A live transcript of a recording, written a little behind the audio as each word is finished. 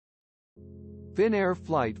Finnair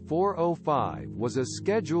Flight 405 was a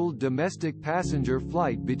scheduled domestic passenger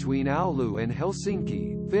flight between Oulu and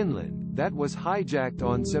Helsinki, Finland, that was hijacked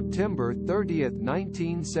on September 30,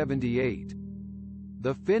 1978.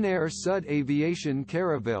 The Finnair Sud Aviation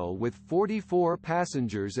Caravelle with 44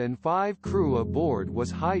 passengers and 5 crew aboard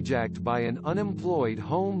was hijacked by an unemployed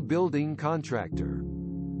home building contractor.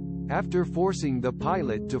 After forcing the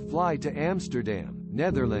pilot to fly to Amsterdam,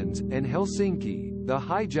 Netherlands, and Helsinki, the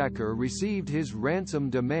hijacker received his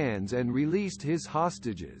ransom demands and released his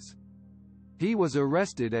hostages. He was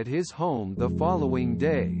arrested at his home the following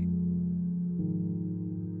day.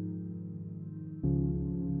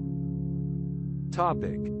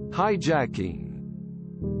 Topic: Hijacking.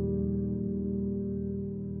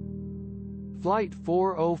 Flight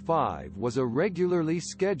 405 was a regularly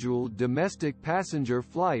scheduled domestic passenger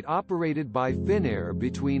flight operated by Finnair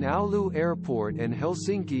between Oulu Airport and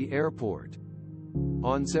Helsinki Airport.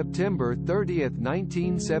 On September 30,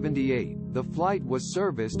 1978, the flight was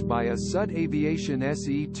serviced by a Sud Aviation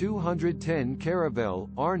SE-210 Caravelle.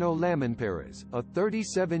 Aarno Lamminparras, a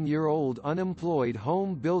 37-year-old unemployed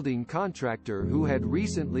home building contractor who had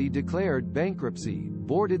recently declared bankruptcy,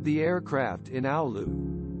 boarded the aircraft in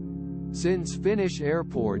Oulu. Since Finnish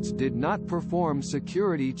airports did not perform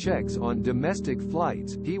security checks on domestic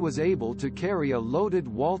flights, he was able to carry a loaded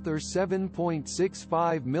Walther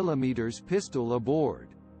 7.65mm pistol aboard.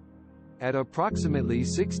 At approximately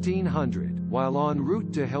 1600, while en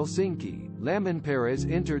route to Helsinki, Lamminparras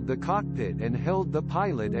entered the cockpit and held the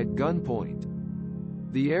pilot at gunpoint.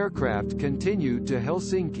 The aircraft continued to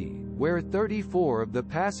Helsinki, where 34 of the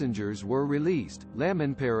passengers were released.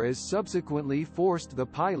 Lamminparras subsequently forced the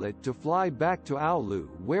pilot to fly back to Oulu,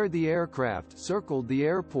 where the aircraft circled the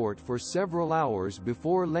airport for several hours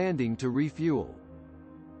before landing to refuel.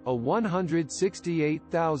 A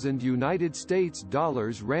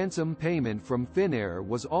 $168,000 ransom payment from Finnair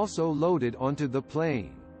was also loaded onto the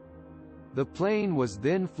plane. The plane was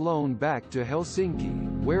then flown back to Helsinki,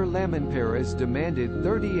 where Lamminparras demanded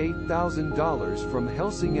 $38,000 from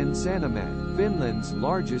Helsingin Sanomat, Finland's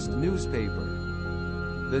largest newspaper.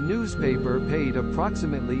 The newspaper paid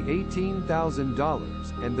approximately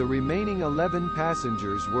 $18,000, and the remaining 11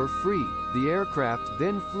 passengers were freed. The aircraft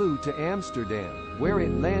then flew to Amsterdam, where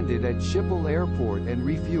it landed at Schiphol Airport and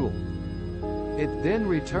refueled. It then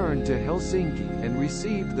returned to Helsinki and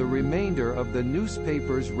received the remainder of the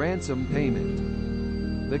newspaper's ransom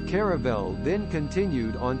payment. The Caravelle then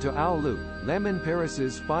continued on to Oulu.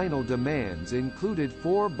 Lamminparras's final demands included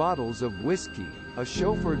 4 bottles of whiskey, a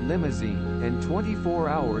chauffeured limousine, and 24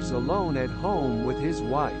 hours alone at home with his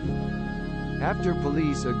wife. After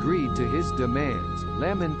police agreed to his demands,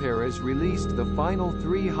 Lamminparras released the final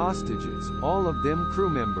 3 hostages, all of them crew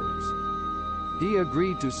members. He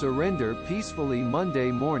agreed to surrender peacefully Monday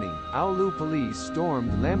morning. Oulu police stormed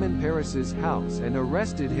Lamminparras's house and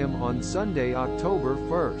arrested him on Sunday, October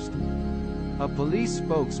 1. A police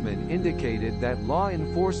spokesman indicated that law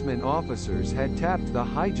enforcement officers had tapped the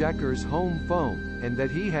hijacker's home phone, and that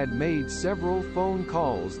he had made several phone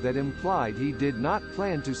calls that implied he did not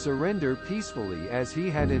plan to surrender peacefully as he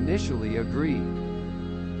had initially agreed.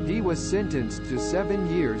 He was sentenced to 7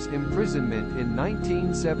 years imprisonment in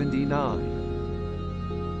 1979.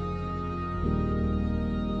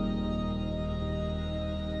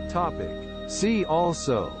 Topic. See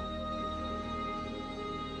also: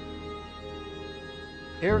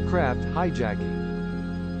 Aircraft hijacking,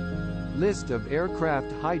 List of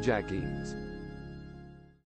aircraft hijackings.